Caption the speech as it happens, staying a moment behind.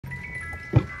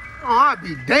Oh, I'll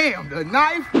be damned. A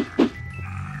knife?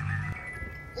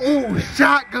 Ooh,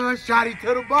 shotgun, shotty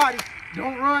to the body.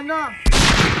 Don't run now.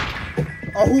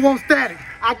 Oh, who wants static?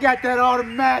 I got that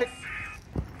automatic.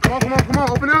 Come on,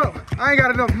 open it up. I ain't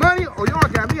got enough money. Oh, y'all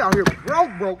got me out here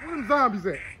broke. Where them zombies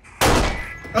at?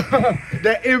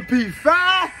 That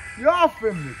MP5, y'all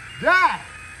finna die.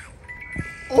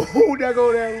 Oh, there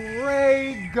go that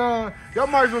ray gun. Y'all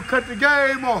might as well cut the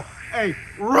game off. Hey,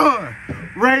 run.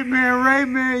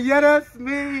 Rayman, yeah, that's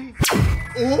me.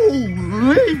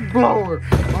 Ooh, leaf blower.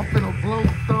 I'm finna blow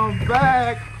some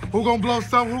back. Who gonna blow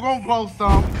some?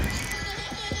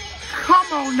 Come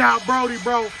on now, Brody,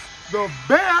 bro. The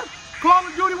best Call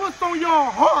of Duty, what's on y'all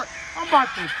heart? I'm about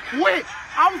to quit.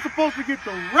 I was supposed to get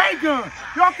the ray gun.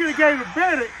 Y'all could have gave it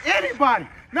better to anybody.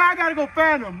 Now I gotta go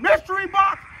find a mystery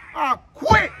box. I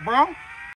quit, bro.